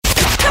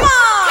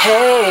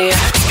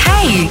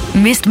Hey,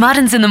 missed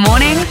Muttons in the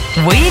morning?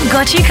 We've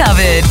got you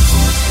covered.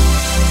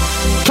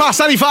 Class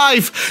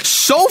 95,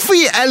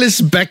 Sophie Ellis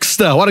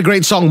Bextor. What a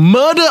great song.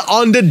 Murder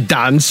on the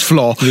Dance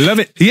Floor. Love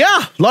it. Yeah,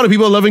 a lot of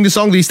people are loving the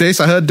song these days.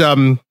 I heard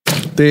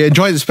they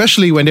enjoy it,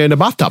 especially when they're in the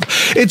bathtub.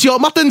 It's your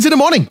Muttons in the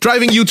morning,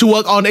 driving you to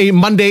work on a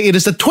Monday. It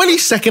is the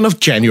 22nd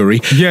of January.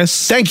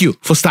 Yes. Thank you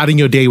for starting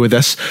your day with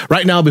us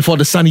right now before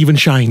the sun even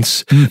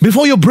shines,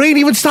 before your brain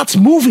even starts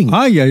moving.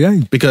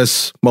 Aye.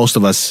 Because most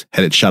of us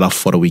had it shut off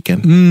for the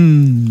weekend.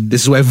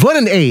 This is where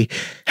Vernon A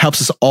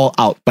helps us all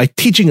out by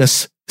teaching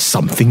us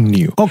something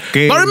new.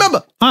 Okay. But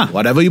remember,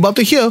 whatever you're about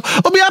to hear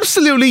will be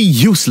absolutely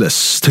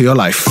useless to your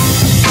life.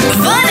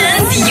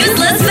 Vernon's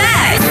Useless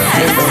Fact.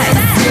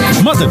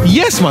 Mutton.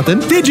 Yes, Martin.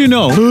 Did you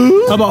know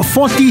about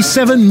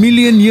 47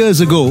 million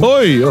years ago,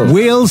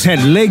 whales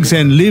had legs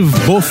and lived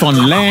both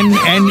on land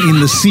and in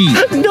the sea?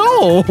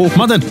 No.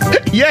 Mutton.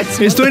 Yes.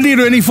 It's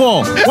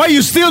 2024. Why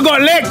you still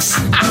got legs?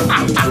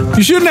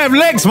 You shouldn't have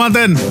legs,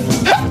 Mutton.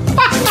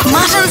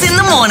 Muttons in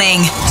the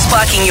morning,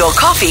 sparking your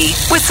coffee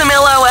with some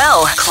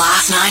LOL.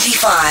 Class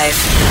 95.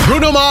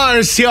 Bruno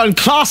Mars here on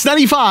Class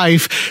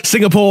 95,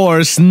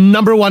 Singapore's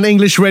 #1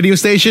 English radio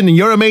station, and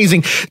you're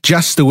amazing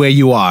just the way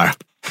you are.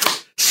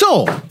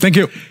 So, Thank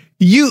you.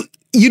 you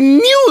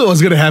knew it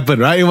was going to happen,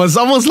 right? It was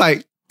almost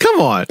like, come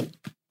on.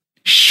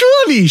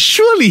 Surely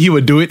he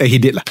would do it, and he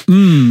did.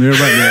 You're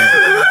right.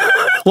 Yeah.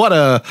 What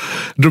a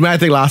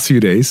dramatic last few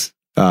days.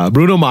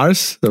 Bruno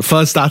Mars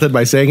first started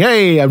by saying,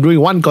 hey, I'm doing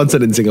one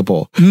concert in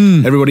Singapore.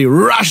 Everybody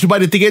rushed to buy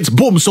the tickets.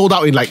 Boom, sold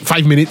out in like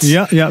 5 minutes.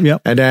 Yeah.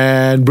 And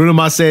then Bruno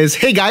Mars says,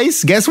 hey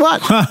guys, guess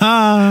what?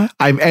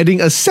 I'm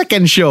adding a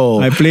second show.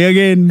 I play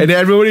again. And then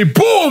everybody,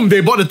 boom, they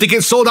bought the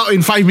tickets, sold out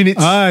in 5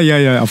 minutes.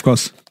 Yeah, of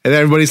course. And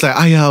then everybody's like,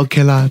 yeah,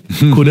 okay lah.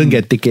 Couldn't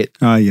get ticket.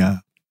 Yeah.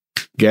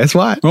 Guess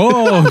what?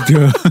 Oh,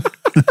 dear.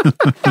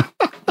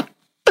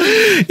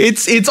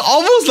 It's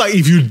almost like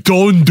if you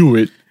don't do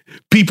it,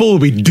 people will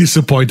be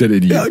disappointed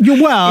in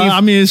you.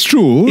 Well, it's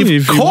true. If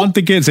you want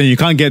tickets and you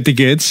can't get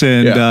tickets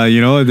and,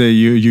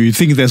 you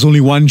think there's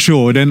only one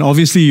show, then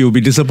obviously you'll be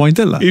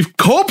disappointed. If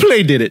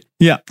Coldplay did it,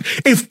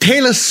 if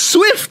Taylor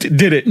Swift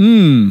did it,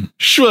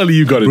 surely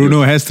you got to do it.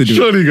 Bruno has to do it.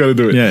 Surely you got to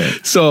do it. Yeah.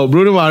 So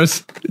Bruno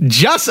Mars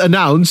just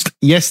announced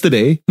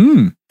yesterday,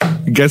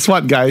 guess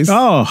what, guys?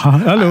 Oh,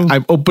 hello.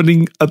 I'm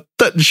opening a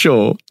third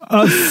show.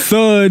 A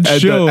third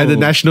show. At the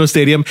National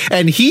Stadium.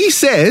 And he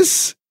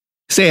says...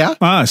 Say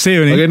say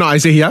your name. Okay, no, I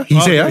say here.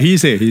 He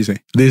say. He say.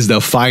 This is the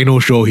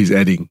final show he's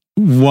adding.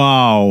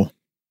 Wow.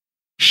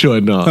 Sure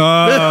not.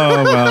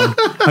 Oh, well.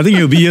 I think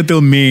he'll be here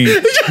till May.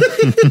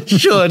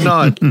 Sure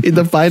not. In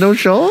the final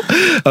show?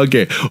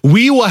 Okay.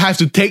 We will have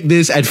to take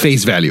this at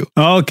face value.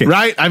 Okay.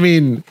 Right?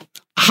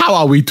 How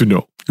are we to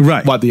know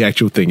what the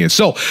actual thing is?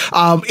 So,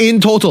 in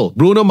total,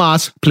 Bruno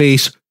Mars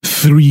plays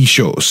 3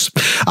 shows.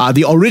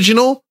 The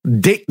original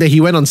date that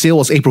he went on sale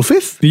was April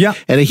 5th. Yeah.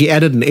 And then he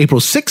added an April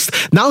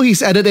 6th. Now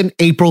he's added an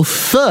April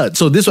 3rd.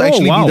 So this will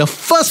actually be the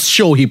first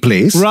show he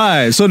plays.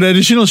 Right. So the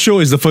additional show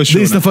is the first show.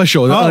 This is the first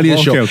show, the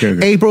earliest show. Okay.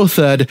 April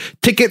 3rd.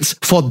 Tickets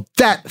for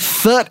that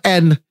third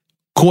and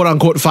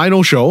quote-unquote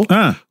final show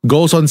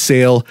goes on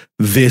sale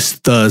this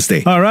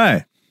Thursday. All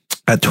right.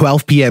 At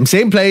 12 p.m.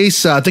 Same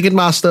place,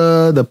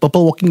 Ticketmaster, the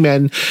Purple Walking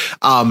Man.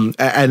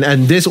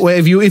 And this, where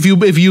if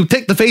you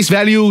take the face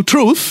value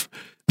truth,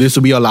 this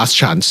will be your last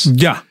chance.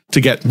 Yeah. To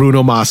get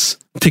Bruno Mars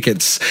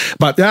tickets.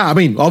 But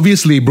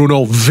obviously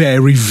Bruno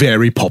very,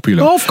 very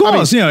popular. Oh, of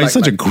course. He's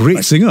such a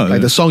great singer.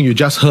 Like the song you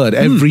just heard,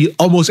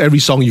 almost every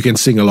song you can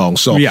sing along.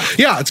 So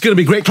it's going to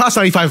be great. Class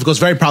 95, of course,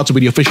 very proud to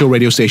be the official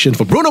radio station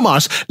for Bruno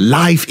Mars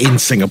live in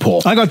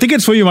Singapore. I got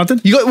tickets for you, Martin.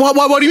 You got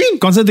what do you mean?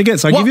 Concert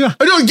tickets. I give you. No,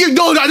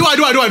 I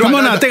do. Come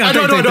on, take. I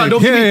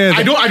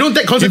don't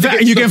take concert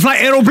tickets. You can fly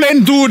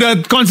aeroplane to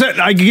the concert.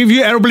 I give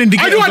you aeroplane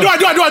tickets.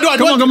 I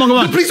do. Come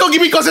on. Please don't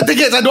give me concert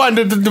tickets. I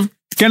don't.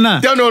 Can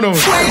I? No. Wake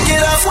it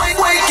up.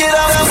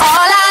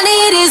 All I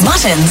need is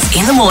Muttons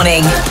in the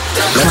morning.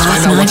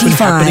 Class 95.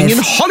 Happening in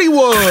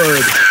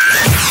Hollywood.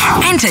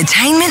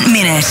 Entertainment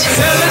Minute.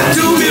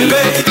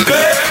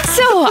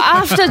 So,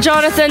 after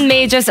Jonathan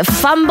Majors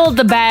fumbled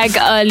the bag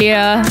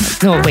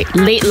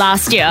late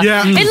last year,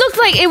 it looked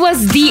like it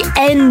was the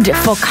end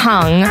for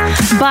Kang.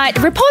 But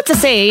reports are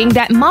saying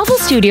that Marvel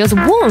Studios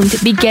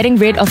won't be getting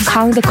rid of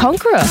Kang the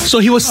Conqueror. So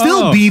he will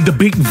still be the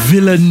big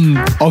villain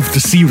of the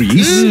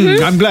series.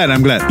 I'm glad.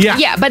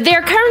 Yeah, but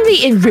they're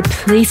currently in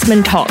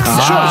replacement talks.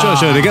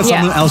 Sure. They get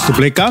someone else to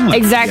play Kang.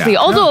 Exactly.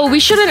 Although we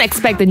shouldn't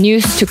expect the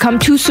news to come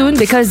too soon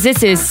because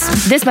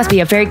this must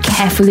be a very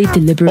carefully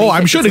deliberated.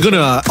 I'm sure they're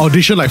gonna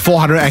audition like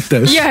 400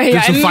 actors. Yeah. To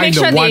And find make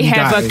sure the one they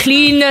have guy. a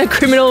clean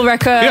criminal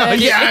record.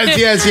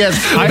 Yes.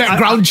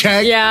 Background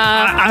check.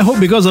 Yeah. I hope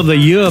because of the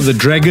year of the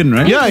dragon,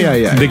 right?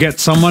 Yeah. They get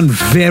someone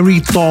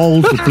very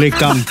tall to play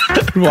Kang.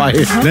 Why?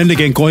 Then they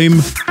can call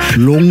him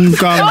Long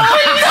Kang.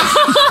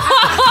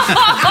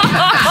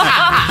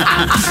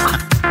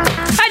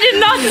 I did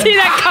not see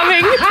that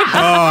coming.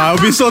 I'll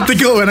be so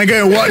tickled when I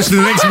go and watch the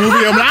next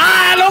movie. I'm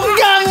like, Long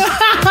Kang.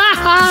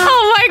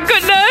 Oh my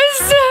goodness.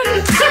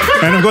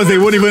 And of course, they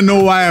won't even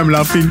know why I'm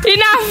laughing. Enough.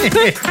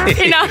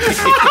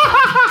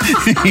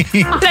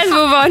 Let's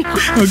move on.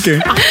 Okay.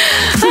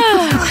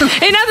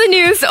 In other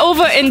news,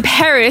 over in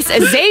Paris,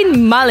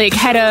 Zayn Malik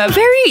had a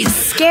very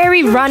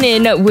scary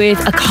run-in with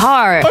a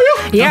car.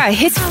 Yeah,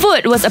 his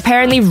foot was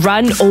apparently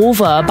run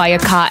over by a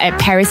car at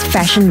Paris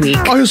Fashion Week.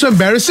 Oh, it's so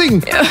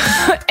embarrassing.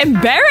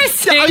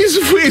 Embarrassing? Yeah,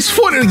 his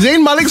foot,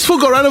 Zayn Malik's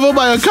foot got run over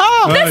by a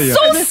car. That's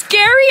so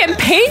scary and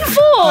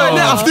painful. And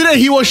then after that,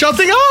 he was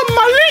shouting,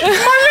 Malik!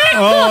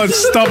 Oh,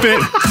 stop it.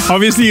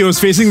 Obviously, he was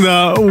facing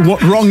the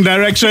wrong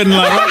direction.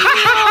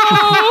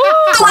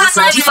 Class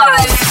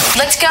 95.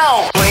 Let's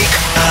go.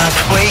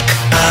 Wake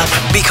up,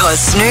 because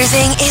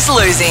snoozing is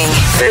losing.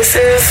 This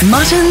is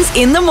Muttons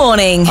in the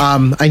Morning.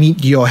 I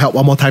need your help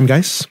one more time,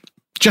 guys.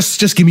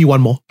 Just give me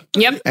one more.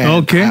 Yep. And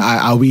Okay.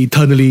 I'll be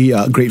eternally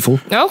grateful.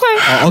 Okay.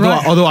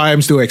 Although I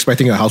am still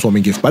expecting a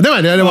housewarming gift. But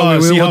never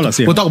mind,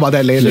 we'll talk about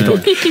that later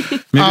on.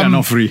 Maybe I'm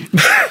not free.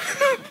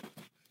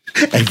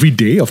 Every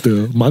day of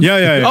the month?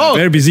 Yeah. Oh,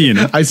 very busy, you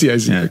know. I see.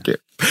 Yeah. Okay.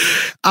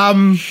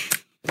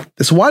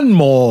 There's one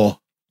more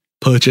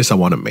purchase I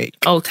want to make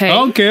Okay.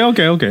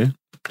 Okay.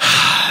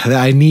 that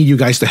I need you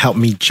guys to help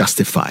me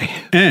justify.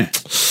 Eh.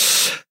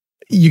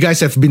 You guys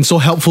have been so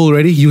helpful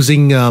already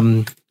using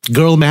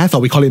girl math,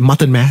 or we call it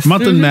mutton math.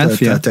 Mutton math,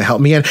 to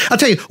help me. And I'll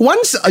tell you,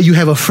 once you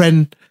have a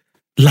friend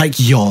like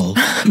y'all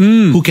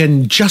who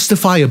can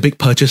justify a big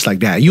purchase like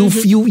that, you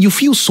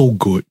feel so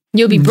good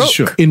You'll be broke.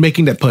 Sure. in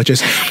making that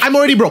purchase. I'm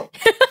already broke.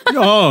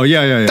 Oh,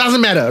 yeah. Doesn't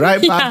matter, right?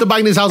 Yeah. After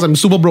buying this house, I'm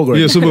super broke already.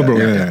 You're super broke,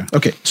 yeah.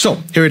 Okay, so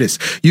here it is.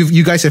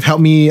 You guys have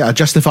helped me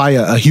justify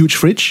a huge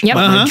fridge, Yep.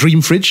 my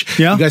dream fridge.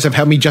 Yeah. You guys have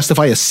helped me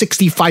justify a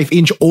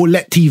 65-inch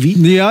OLED TV.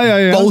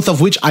 Yeah. Both of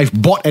which I've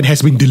bought and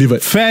has been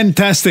delivered.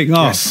 Fantastic. Oh,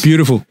 Yes.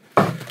 beautiful.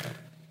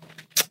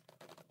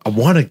 I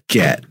want to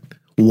get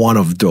one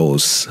of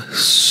those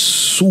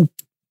super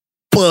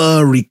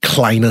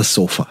recliner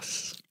sofas.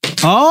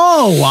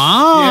 Oh,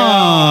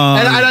 wow.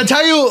 And I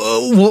tell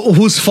you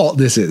whose fault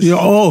this is.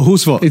 Oh,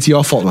 whose fault? It's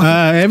your fault,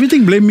 man.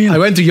 Everything blame me. I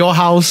went to your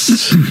house.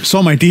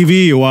 Saw my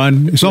TV, you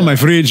won. Saw my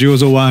fridge, you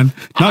also won.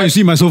 Now you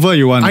see my sofa,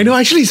 you won. I know,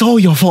 actually, it's all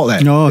your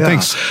fault. No,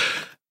 thanks.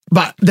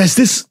 But there's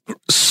this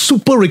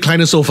super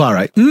recliner sofa,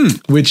 right?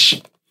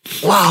 Which,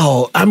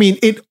 wow, I mean,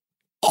 it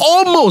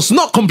almost,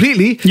 not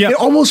completely, it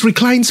almost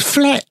reclines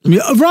flat.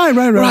 Yeah, right.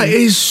 Right, it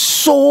is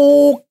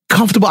so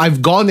comfortable.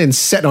 I've gone and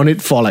sat on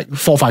it for like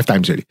 4 or 5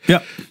 times already.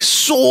 Yeah.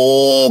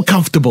 So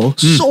comfortable,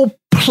 so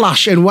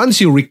plush. And once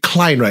you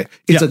recline, right,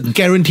 it's a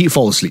guaranteed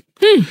fall asleep.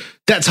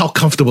 That's how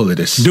comfortable it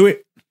is. Do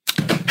it.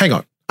 Hang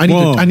on. I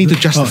need to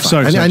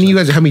justify. I need you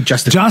guys to help me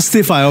justify.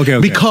 Justify, okay.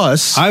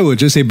 Because I would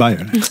just say buy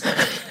it.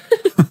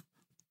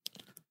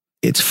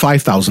 it's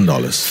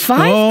 $5,000.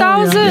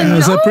 5,000. Yeah,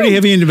 it's a pretty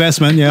heavy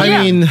investment. Yeah.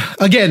 I mean,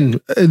 again,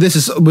 this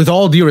is with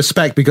all due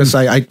respect because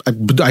I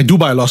do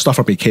buy a lot of stuff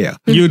from IKEA.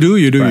 You do.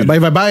 Right? But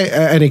if I buy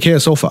an IKEA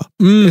sofa,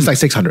 it's like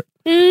 600.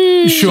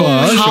 Sure.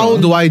 How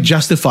do I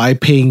justify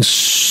paying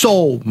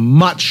so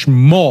much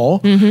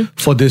more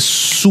for this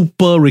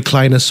super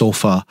recliner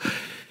sofa?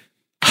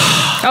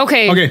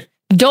 Okay.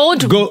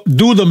 Don't Go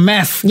do the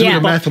math. Yeah. Do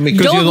the math for me.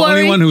 Because Don't you're the only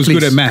worry. one who's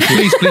good at math.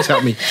 Please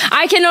help me.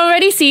 I can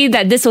already see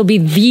that this will be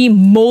the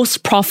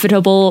most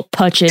profitable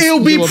purchase It'll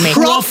be you will make.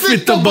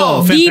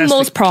 profitable. The Fantastic.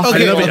 most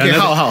profitable. Okay.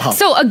 How?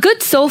 So a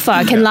good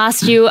sofa can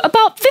last you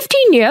about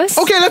 15 years.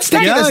 Okay, let's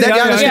take it. Let's take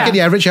it the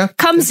average, yeah.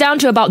 Comes down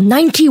to about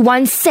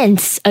 91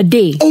 cents a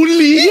day.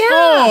 Only?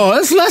 Oh,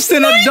 that's less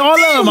than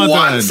 $1, my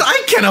Once friend.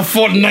 I can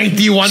afford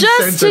 91 Just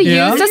cents to a use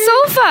day. the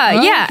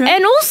sofa. Yeah. okay.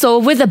 And also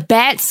with a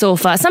bad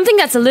sofa, something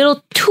that's a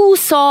little too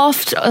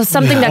soft or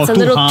something that's a Or too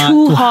little hard.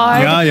 too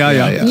hard.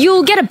 Yeah.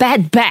 You'll get a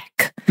bad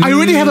back. I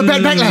already have a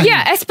bad backline.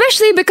 Yeah,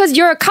 especially because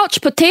you're a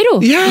couch potato.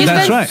 Yeah. you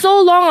That's spend right. so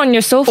long on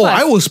your sofa. Oh,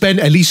 I will spend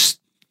at least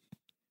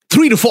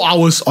 3 to 4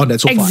 hours on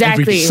that sofa.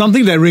 Exactly. Every day.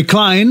 Something that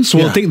reclines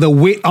will Yeah. take the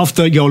weight off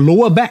your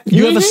lower back.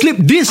 You have a slip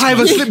disc. I have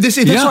a slip disc.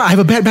 That's Yeah. right. I have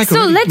a bad back So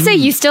already. let's say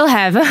you still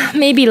have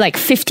maybe like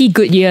 50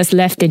 good years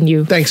left in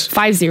you. Thanks.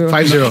 50.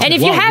 50. And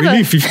if you Wow, have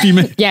really a 50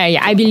 minutes. yeah,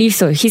 I believe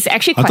so. He's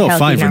actually I quite thought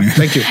healthy 5 now. only.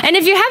 Thank you. And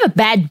if you have a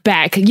bad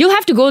back, you'll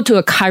have to go to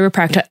a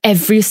chiropractor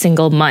every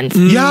single month.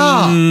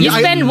 Yeah. You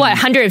spend what,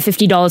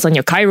 $150 on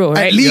your chiro,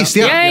 right? At least,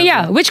 yeah.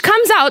 Yeah. Which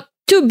comes out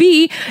to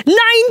be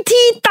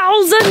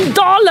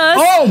 $90,000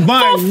 Oh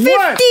my for 50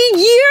 word.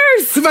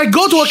 years. If I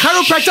go to a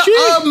chiropractor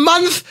a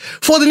month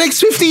for the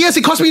next 50 years,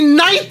 it costs me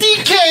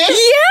 90K.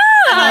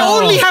 Yeah. I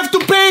only have to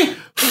pay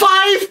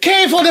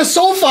 5K for the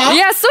sofa.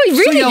 Yeah, so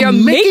really you're you're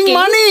making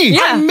money.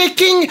 Yeah. I'm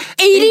making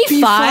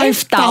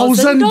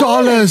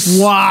 $85,000.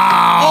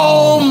 Wow.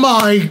 Oh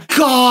my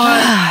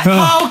God.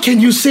 How can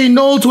you say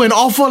no to an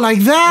offer like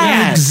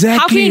that? Exactly.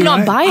 How can you not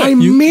right? buy it?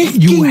 I'm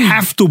making, You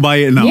have to buy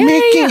it now. Yeah.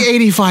 making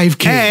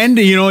 85K. And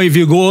if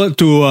you go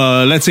to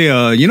let's say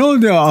a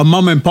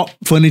mom and pop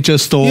furniture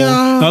store,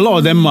 Yeah. a lot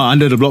of them are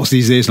under the blocks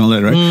these days and all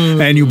that, right?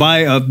 And you buy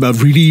a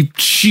really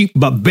cheap cheap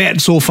but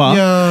bad sofa,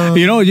 Yeah.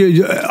 you know,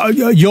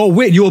 your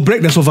weight, you will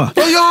break the sofa.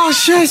 Oh, yeah,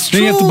 yes, true.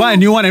 Then you have to buy a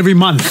new one every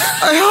month.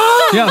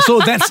 Yeah, so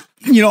that's,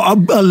 you know,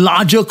 a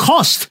larger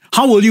cost.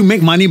 How will you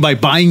make money by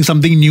buying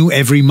something new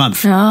every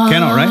month?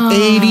 Cannot, right?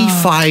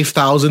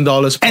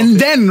 $85,000. And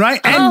then, right?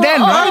 And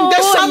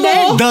there's some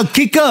more. the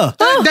kicker.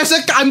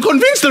 I'm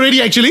convinced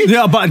already, actually.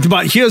 Yeah,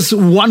 but here's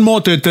one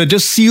more to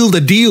just seal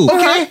the deal.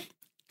 Okay.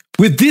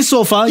 With this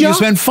sofa, you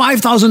spend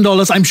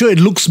 $5,000. I'm sure it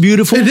looks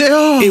beautiful.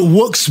 It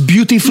works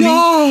beautifully.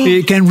 Yeah.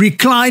 It can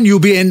recline. You'll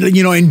be,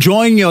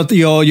 enjoying your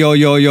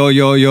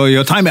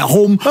time at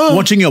home,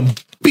 watching your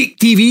big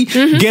TV,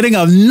 getting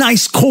a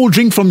nice cold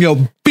drink from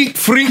your big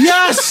fridge.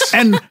 Yes.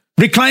 And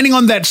reclining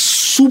on that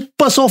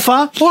super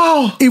sofa.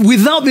 Wow.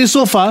 Without this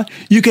sofa,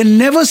 you can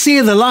never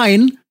say the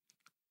line,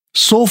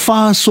 "So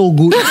far, so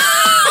good."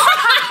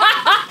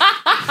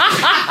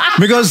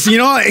 Because, you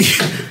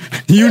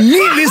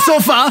need this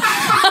sofa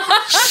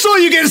so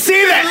you can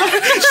say that.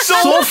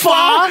 So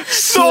far,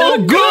 so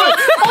good.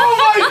 Oh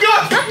my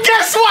God.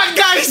 Guess what,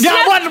 guys?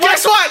 Yeah, what?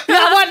 Guess what?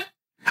 Yeah, what?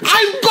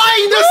 I'm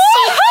buying the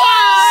sofa.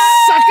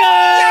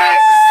 Sucker!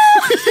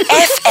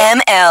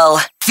 FML.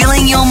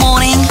 Filling your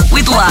morning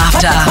with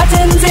laughter.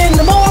 Buttons in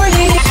the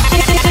morning.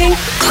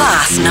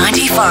 Class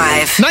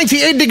 95.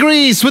 98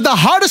 degrees with the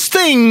hardest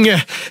thing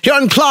here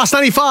on Class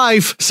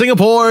 95,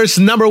 Singapore's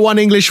 #1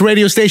 English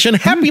radio station.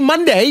 Happy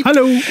Monday.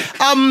 Hello.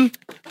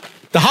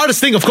 The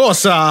hardest thing, of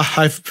course,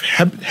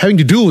 having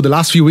to do the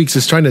last few weeks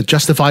is trying to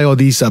justify all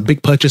these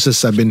big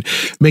purchases I've been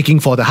making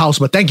for the house.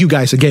 But thank you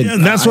guys again. Yeah,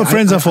 that's what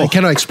friends are for. I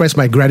cannot express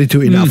my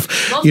gratitude enough,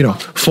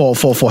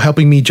 for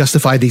helping me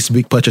justify these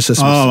big purchases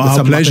with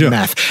some pleasure.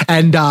 math.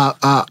 And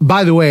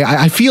by the way,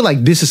 I feel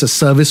like this is a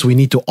service we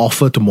need to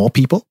offer to more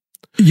people.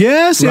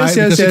 Yes, Right?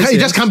 Because it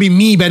just can't be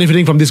me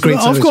benefiting from this great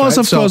service.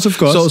 Of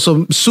course.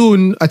 So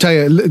soon, I tell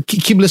you,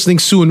 keep listening.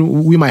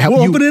 Soon we might help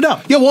you. We'll open it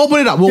up. Yeah, we'll open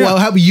it up. We'll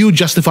help you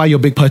justify your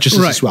big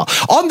purchases as well.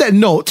 On that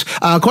note,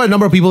 quite a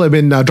number of people have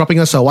been dropping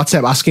us a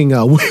WhatsApp asking,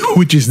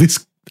 which is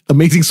this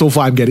amazing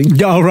sofa I'm getting.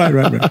 Yeah,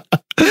 right.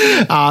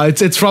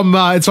 It's from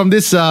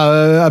this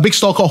big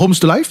store called Homes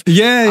to Life.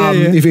 Yeah.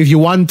 If you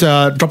want,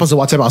 drop us a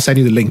WhatsApp. I'll send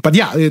you the link. But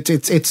yeah,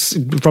 it's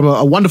from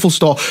a wonderful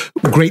store.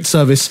 Great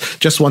service.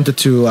 Just wanted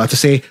to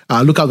say,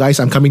 look out, guys!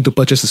 I'm coming to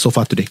purchase the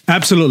sofa today.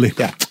 Absolutely.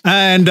 Yeah.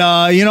 And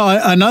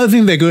another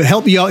thing that could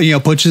help you out in your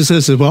purchases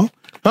as well.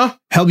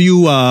 Help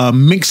you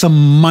make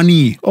some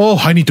money. Oh,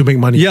 I need to make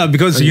money. Yeah,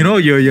 because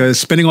you're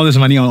spending all this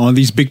money on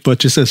these big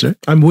purchases, right?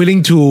 I'm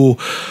willing to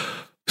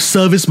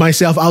service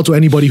myself out to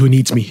anybody who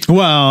needs me.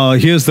 Well,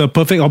 here's the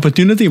perfect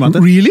opportunity,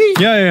 Martin. Really?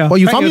 Yeah. Well,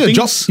 you found me a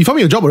job. You found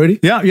me a job already.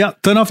 Yeah.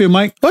 Turn off your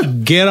mic.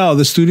 What? Get out of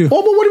the studio.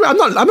 Oh, but what do you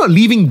mean? I'm not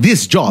leaving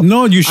this job.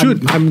 No, you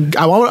should.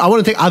 I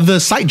want to take other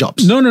side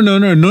jobs. No.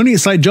 No need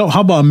side job.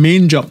 How about a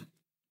main job?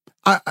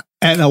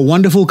 At a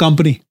wonderful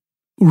company.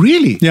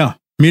 Really? Yeah.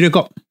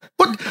 MediaCorp.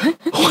 What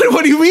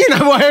do you mean?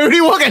 I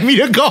already work at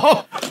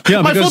MediaCorp.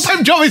 Yeah, my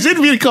full-time job is in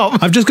MediaCorp.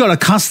 I've just got a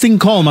casting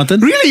call, Martin.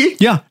 Really?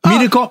 Yeah.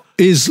 MediaCorp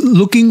is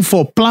looking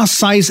for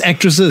plus-size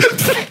actresses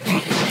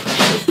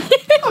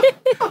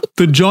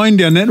to join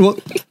their network.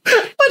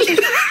 What do you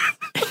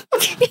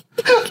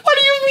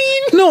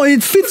mean? No,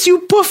 it fits you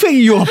perfect.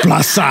 You're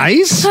plus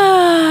size.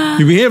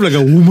 You behave like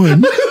a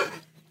woman.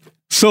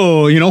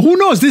 So, who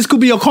knows? This could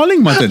be your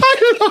calling, Martin.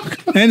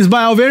 And it's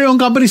by our very own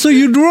company. So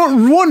you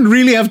won't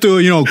really have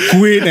to,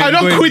 quit. I'm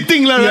not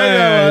quitting.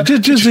 Yeah.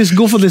 Just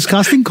go for this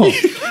casting call.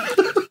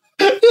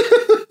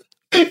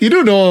 You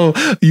don't know,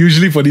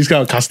 usually for these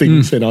kind of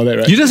castings and all that,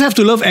 right? You just have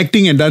to love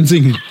acting and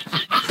dancing.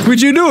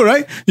 Which you do,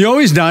 right? You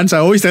always dance. I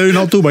always tell you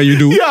not to, but you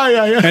do.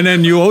 Yeah. And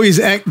then you always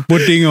act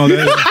putting all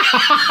that.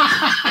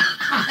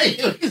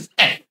 You always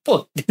act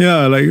putting.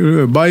 Yeah, like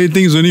buy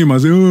things only.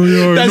 Must say, no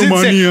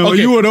money. You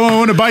are the one who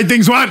want to buy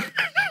things. What?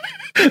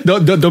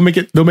 Don't make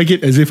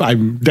it as if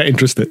I'm that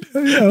interested.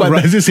 But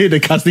does it say the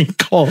casting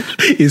call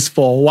is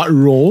for what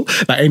role?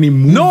 Like any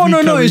movie? No.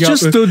 It's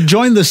just to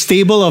join the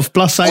stable of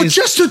plus size. Oh,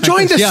 just to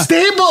join the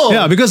stable.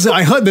 Yeah, because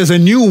I heard there's a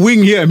new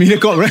wing here at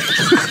MediaCorp, right?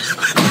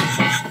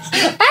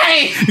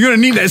 Hey, you're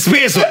gonna need that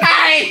space.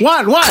 Hey,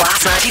 what?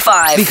 Class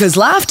 95. Because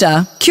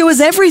laughter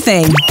cures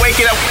everything. Wake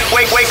it up.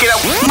 Wake it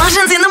up.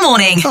 Muttons in the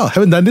morning. Oh,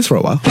 haven't done this for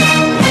a while.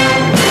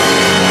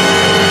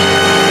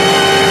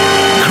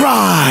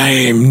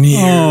 Crime news.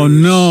 Oh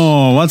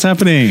no, what's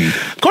happening?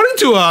 According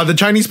to the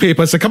Chinese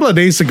papers, a couple of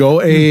days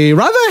ago, a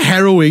rather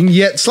harrowing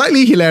yet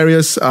slightly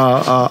hilarious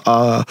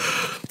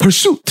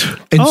pursuit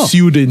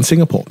ensued in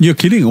Singapore. You're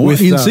kidding?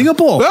 In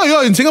Singapore?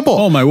 Yeah, in Singapore.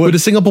 Oh my word. With the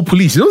Singapore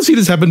police. You don't see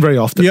this happen very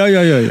often. Yeah.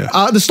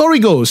 The story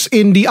goes,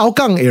 in the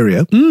Hougang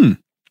area,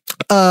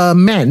 a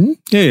man...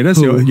 Yeah, that's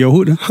your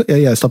hood. Huh?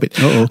 Yeah, stop it.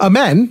 A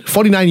man,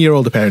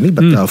 49-year-old apparently,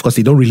 but of course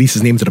they don't release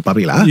his name to the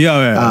public.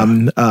 Yeah.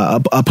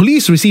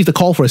 Police received a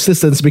call for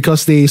assistance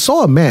because they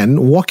saw a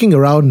man walking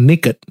around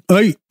naked.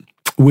 Hey.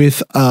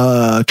 with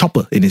a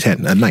chopper in his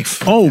hand, a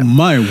knife. Oh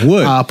my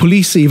word.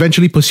 Police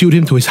eventually pursued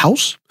him to his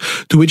house,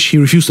 to which he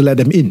refused to let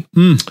them in.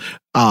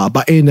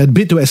 But in a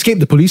bid to escape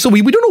the police, so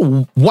we don't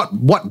know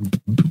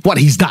what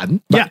he's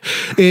done. But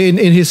in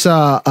his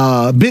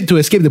bid to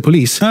escape the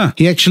police,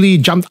 he actually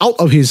jumped out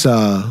of his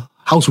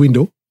house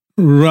window.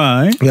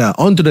 Right. Yeah,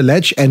 onto the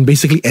ledge and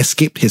basically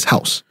escaped his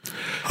house.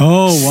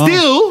 Oh, wow.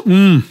 Still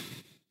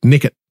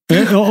naked.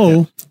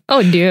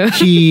 Oh dear.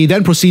 He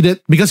then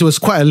proceeded, because it was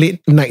quite a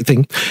late night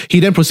thing,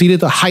 he then proceeded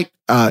to hide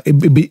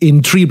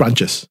in tree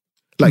branches.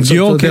 Like,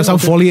 so there's some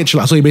foliage.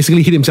 So he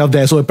basically hid himself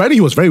there. So apparently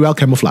he was very well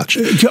camouflaged.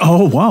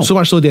 Oh, wow. So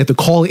much so they had to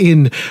call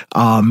in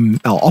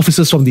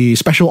officers from the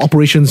Special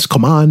Operations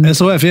Command.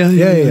 SOF,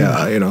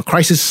 yeah.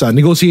 Crisis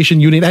Negotiation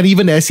Unit, and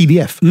even the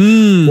SCDF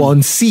were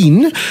on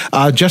scene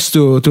just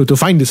to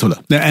find this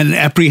fella. And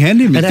apprehend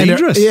him. It's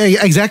dangerous.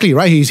 Yeah, exactly,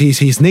 right.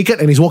 He's naked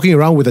and he's walking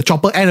around with a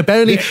chopper. And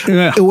apparently,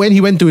 when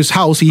he went to his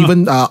house, he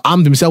even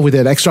armed himself with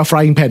an extra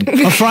frying pan.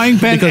 A frying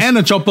pan and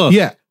a chopper.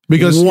 Yeah.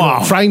 Because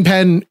frying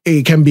pan,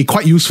 it can be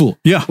quite useful.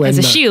 Yeah. As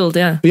a shield,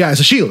 Yeah, as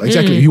a shield,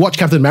 exactly. If you watch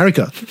Captain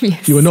America,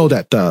 you will know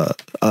that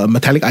a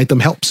metallic item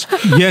helps.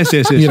 Yes.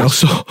 You know,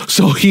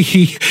 so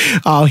he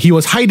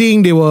was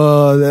hiding. They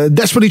were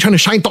desperately trying to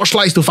shine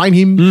torchlights to find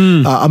him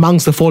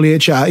amongst the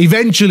foliage.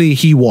 Eventually,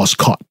 he was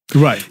caught.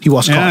 Right. He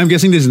was caught. I'm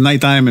guessing this is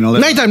nighttime and all that.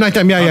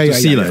 Nighttime, yeah.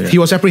 He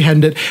was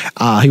apprehended.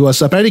 He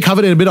was apparently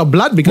covered in a bit of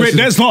blood because... Wait,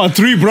 that's not a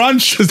tree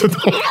branch?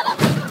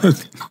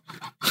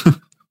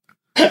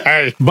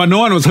 Hey. But no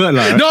one was hurt,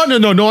 right? No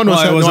one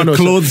was hurt. It was a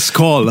clothes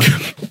call.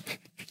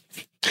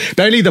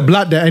 Apparently, the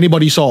blood that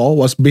anybody saw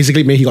was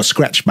basically he got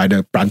scratched by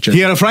the branches. He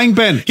had a frying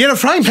pan.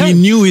 He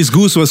knew his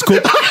goose was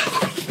cooked.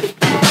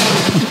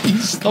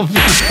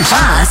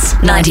 Class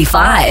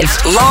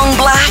 95. Long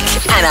black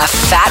and a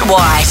fat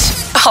white.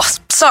 Oh,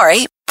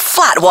 sorry,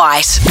 flat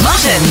white.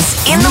 Muttons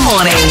in the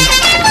morning.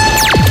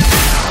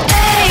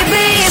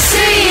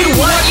 ABC,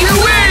 what you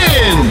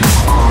win?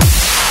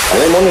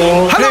 Hello,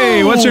 morning.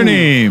 Hey, what's your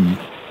name?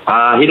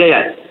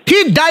 Hidayat,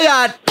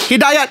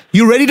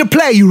 you ready to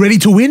play? You ready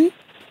to win?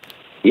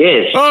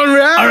 Yes. All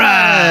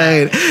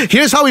right.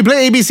 Here's how we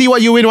play ABC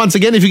What You Win once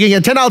again. If you can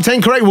get 10 out of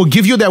 10 correct, we'll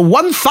give you that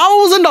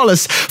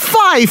 $1,000.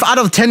 5 out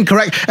of 10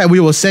 correct, and we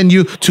will send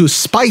you to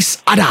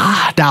Spice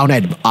Ada down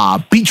at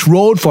Beach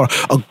Road for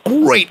a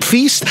great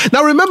feast.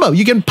 Now remember,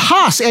 you can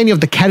pass any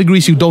of the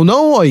categories you don't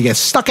know or you get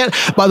stuck at,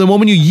 but the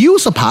moment you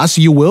use a pass,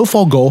 you will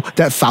forego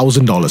that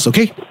 $1,000,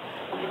 okay?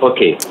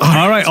 Okay.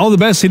 All right, all the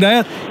best,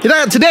 Hidayat.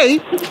 Hidayat,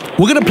 today,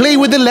 we're going to play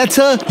with the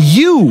letter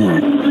U.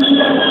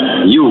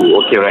 You,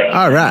 okay, right.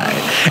 All right.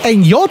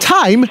 And your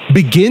time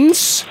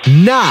begins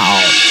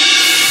now.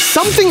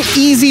 Something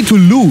easy to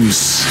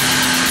lose.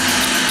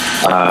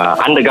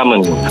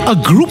 Undergarment. A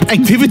group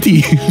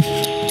activity.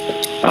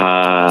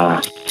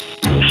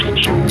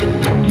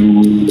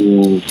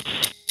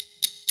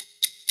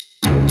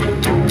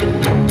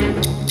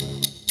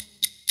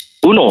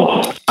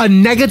 Uno. A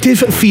negative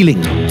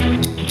feeling.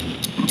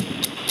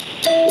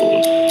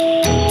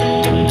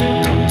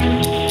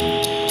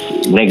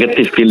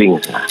 Negative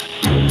feelings.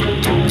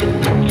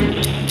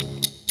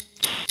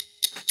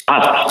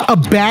 Pass. A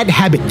bad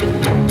habit.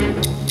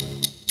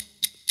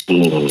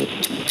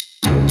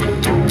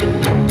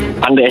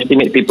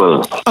 Underestimate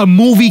people. A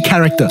movie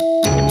character.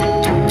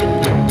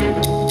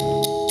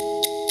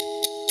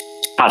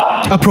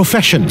 Pass. A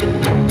profession.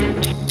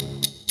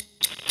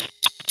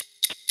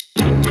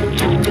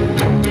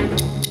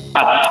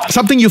 Pass.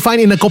 Something you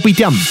find in a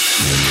kopitiam.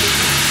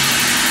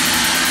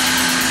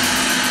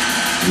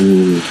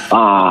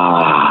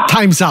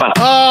 Time's up.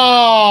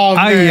 Oh,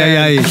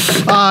 man.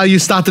 You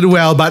started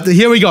well, but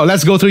here we go.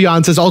 Let's go through your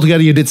answers.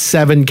 Altogether, you did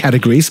 7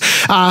 categories.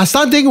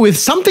 Starting with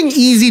something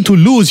easy to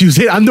lose, you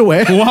said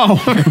underwear. Wow.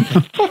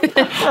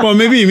 Well,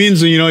 maybe it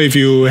means, if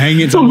you hang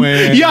it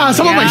somewhere. Yeah,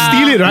 someone might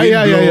steal it, right?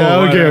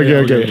 Yeah.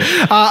 Okay.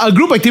 A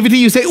group activity,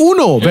 you say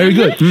Uno. Very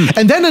good.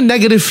 And then a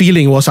negative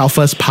feeling was our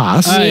first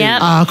pass.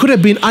 Could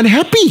have been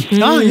unhappy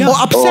or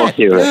upset.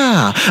 Okay, right.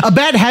 Yeah. A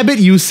bad habit,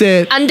 you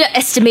said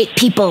Underestimate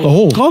people.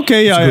 Oh.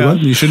 Okay, yeah.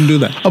 You shouldn't do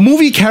that. A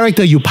movie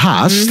character you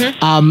passed.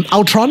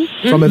 Ultron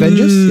from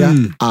Avengers.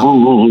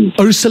 Yeah.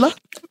 Ursula.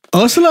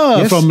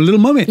 Ursula from Little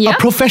Mermaid. A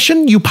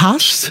profession you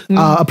passed.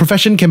 A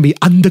profession can be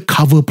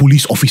undercover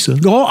police officer.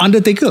 Oh,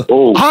 Undertaker.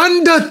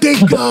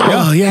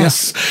 Undertaker.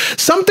 Yes.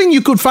 Something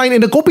you could find in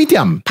the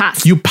kopitiam.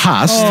 Pass. You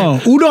passed.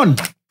 Udon.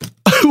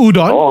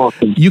 Udon.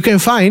 You can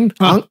find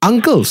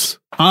uncles.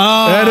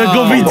 At a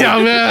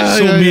kopitiam.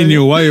 So mean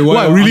you. Why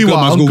really? Uncle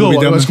must go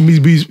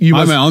kopitiam?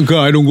 I'm an uncle.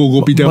 I don't go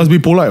kopitiam. Must be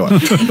polite.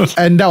 What?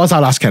 And that was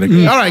our last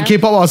category. All right,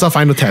 K-pop was our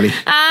final tally.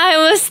 It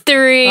was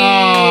 3.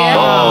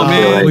 Oh,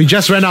 man. We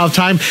just ran out of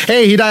time.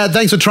 Hey, Hidayat,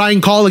 thanks for trying.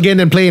 Call again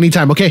and play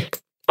anytime, okay?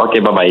 Okay,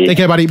 bye-bye. Take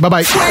care, buddy. Bye-bye.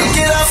 Wake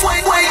it up.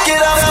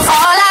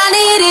 All I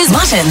need is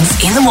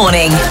Muttons in the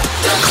morning.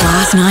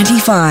 Class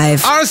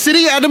 95. Our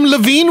city, Adam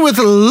Levine with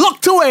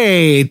Locked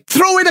Away.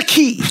 Throw in a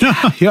key.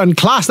 Here on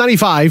Class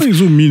 95.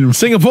 So mean.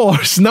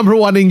 Singapore's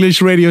 #1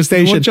 English radio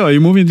station. Watch out, you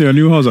move into your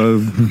new house.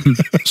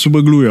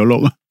 Super glue your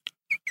lock.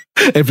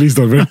 Hey, please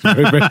don't.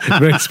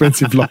 Very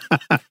expensive law.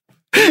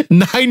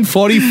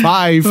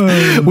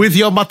 9:45 with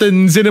your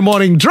muttons in the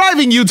morning,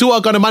 driving you to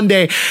work on a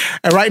Monday.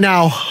 And right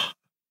now,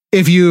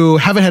 if you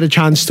haven't had a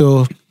chance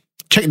to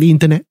check the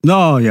internet,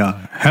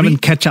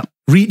 haven't catch up.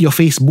 read your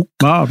Facebook.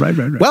 Oh, right.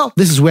 Well,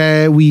 this is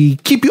where we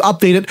keep you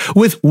updated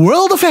with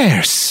world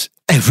affairs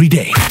every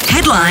day.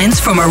 Headlines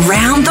from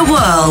around the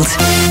world.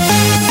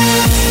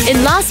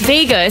 In Las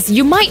Vegas,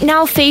 you might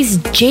now face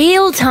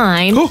jail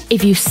time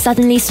if you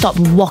suddenly stop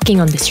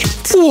walking on the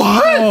streets.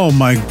 What? Oh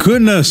my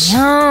goodness.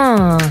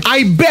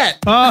 I bet.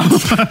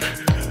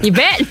 You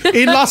bet?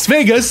 In Las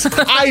Vegas,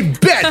 I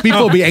bet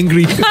people will be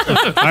angry.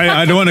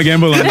 I don't want to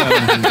gamble on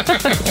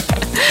that.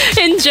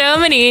 In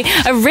Germany,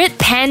 a red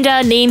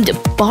panda named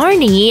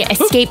Barney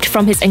escaped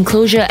from his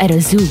enclosure at a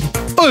zoo.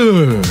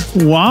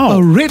 Wow.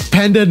 A red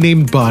panda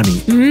named Barney.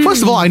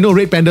 First of all, I know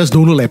red pandas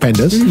don't look like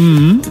pandas.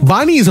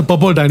 Barney is a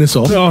purple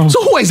dinosaur. Oh.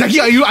 So who exactly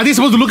are they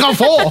supposed to look out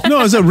for?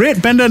 No, it's a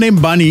red panda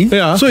named Bunny.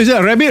 Yeah. So is it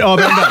a rabbit or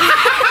a panda?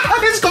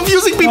 It's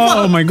confusing people.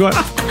 Oh my god.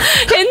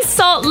 In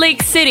Salt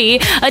Lake City,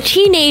 a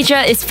teenager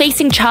is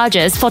facing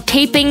charges for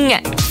taping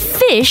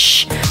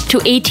fish to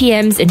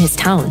ATMs in his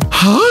town.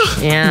 Huh?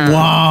 Yeah.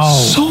 Wow.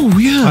 So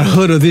weird. I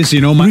heard of this,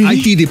 My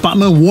IT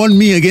department warned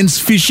me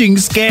against phishing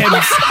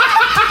scams.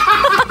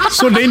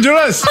 So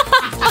dangerous.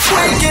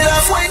 Wake it up.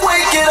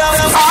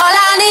 All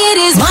I need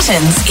is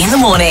muttons in the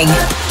morning.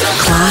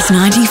 Class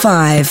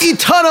 95.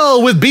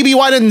 Eternal with BB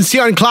Widens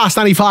here in Class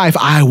 95.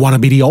 I want to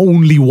be the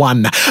only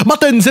one.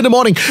 Muttons in the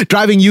morning,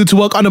 driving you to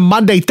work on a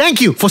Monday.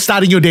 Thank you for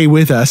starting your day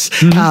with us.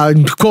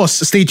 And of course,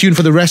 stay tuned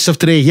for the rest of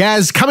today.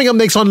 Yes, coming up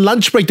next on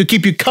lunch break to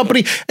keep you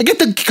company and get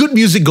the good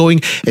music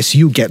going as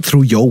you get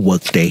through your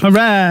workday. All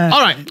right.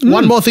 All right,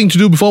 one more thing to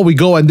do before we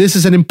go, and this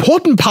is an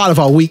important part of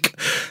our week,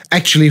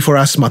 actually, for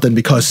us, Mutton,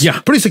 because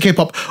Producer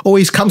K-Pop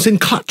always comes in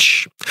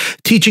clutch,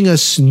 teaching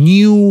us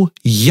new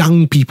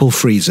young people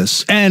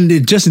phrases.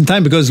 And just in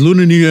time because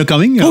Lunar New Year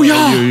coming.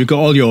 You got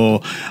all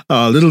your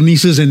little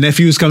nieces and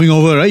nephews coming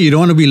over, right? You don't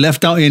want to be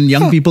left out in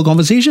young people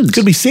conversations.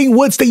 Could be saying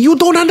words that you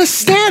don't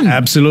understand.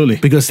 Absolutely.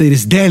 Because it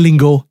is their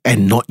lingo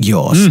and not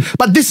yours.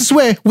 But this is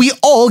where we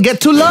all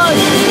get to learn.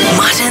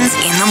 Muttons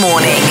in the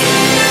morning.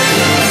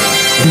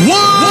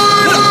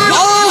 Word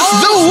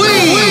of the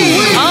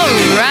week. All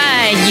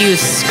right, you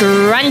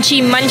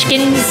scrunchy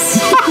munchkins.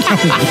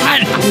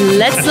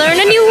 Let's learn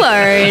a new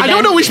word. I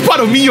don't know which part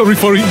of me you're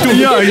referring to.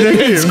 Yeah,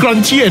 exactly. It's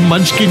crunchy and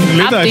munchkin.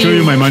 Later I show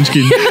you my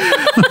munchkin.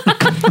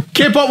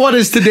 K-pop, what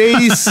is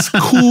today's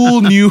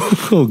cool new...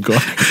 Oh,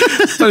 God.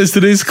 What is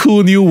today's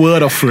cool new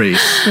word or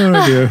phrase?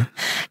 Oh, dear.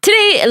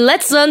 Today,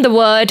 let's learn the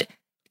word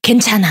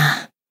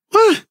괜찮아.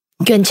 What?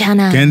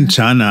 괜찮아.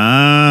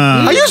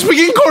 Kenchana. Are you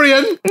speaking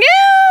Korean?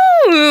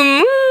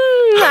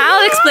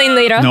 I'll explain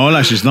later.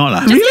 No, she's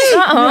not. Really?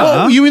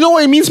 Oh, you know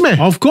what it means, man?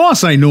 Of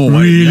course I know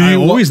what it means. I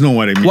always know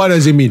what it means. What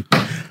does it mean?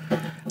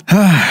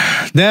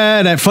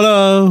 That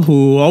fella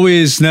who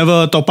always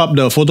never top up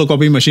the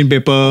photocopy machine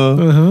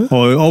paper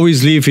or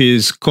always leave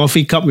his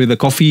coffee cup with the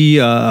coffee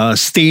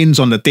stains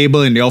on the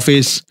table in the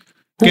office.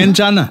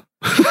 Kenchana.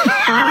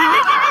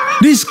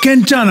 This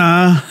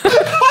Kenchana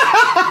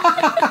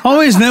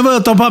always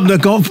never top up the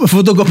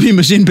photocopy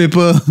machine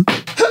paper.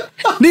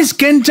 This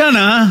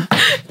Kenchana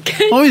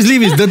always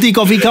leave his dirty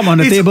coffee cup on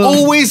the table.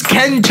 It's always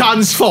Ken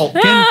Chan's fault.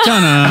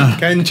 Kenchana.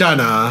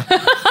 Kenchana.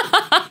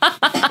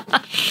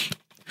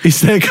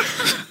 It's like...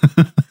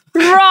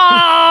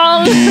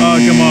 Wrong! Oh,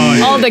 come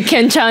on. All the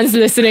Ken-chans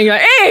listening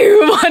like, hey,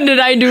 what did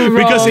I do wrong?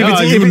 Because if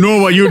it's, you know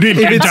what you did,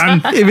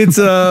 Ken-chan. if it's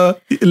a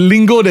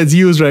lingo that's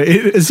used, right,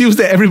 it assumes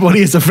that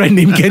everybody has a friend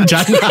named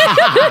Ken-chan.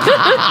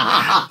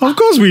 Of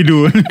course we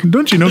do.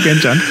 Don't you know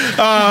Ken-chan?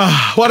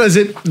 What does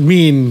it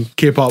mean,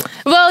 K-pop?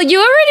 Well, you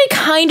already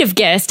kind of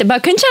guessed,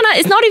 but 괜찮아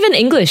is not even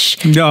English.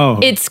 No.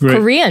 It's great.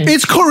 Korean.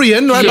 It's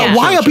Korean, right? Yeah. But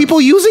why are people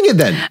using it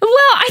then?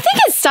 Well, I think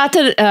it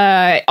started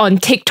on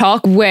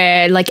TikTok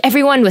where like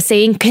everyone was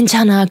saying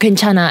괜찮아,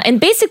 괜찮아. And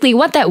basically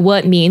what that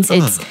word means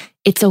is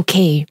it's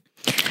okay.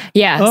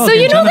 Yeah. Oh, so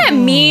you know 괜찮아. that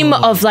meme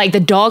of like the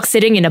dog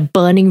sitting in a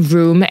burning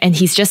room and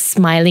he's just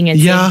smiling and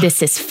Yeah. saying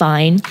this is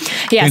fine.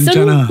 Yeah.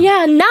 괜찮아. So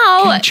yeah,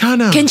 now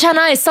괜찮아.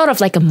 괜찮아 is sort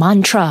of like a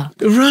mantra.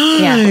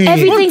 Right. Yeah.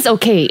 Everything's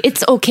okay.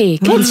 It's okay.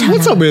 괜찮아.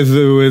 What's up with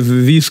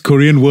these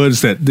Korean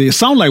words that they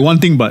sound like one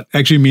thing but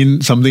actually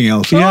mean something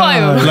else?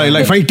 Yeah.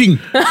 Like fighting.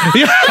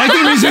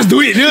 Fighting means just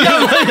do it. Hey,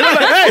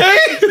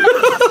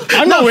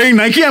 I'm not wearing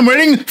Nike, I'm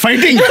wearing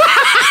fighting.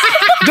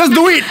 Just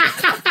do it.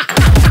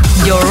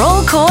 You're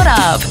all caught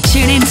up.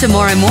 Tune in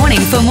tomorrow morning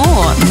for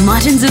more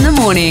Muttons in the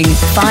Morning,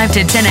 5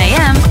 to 10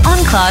 a.m.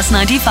 on Class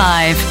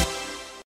 95.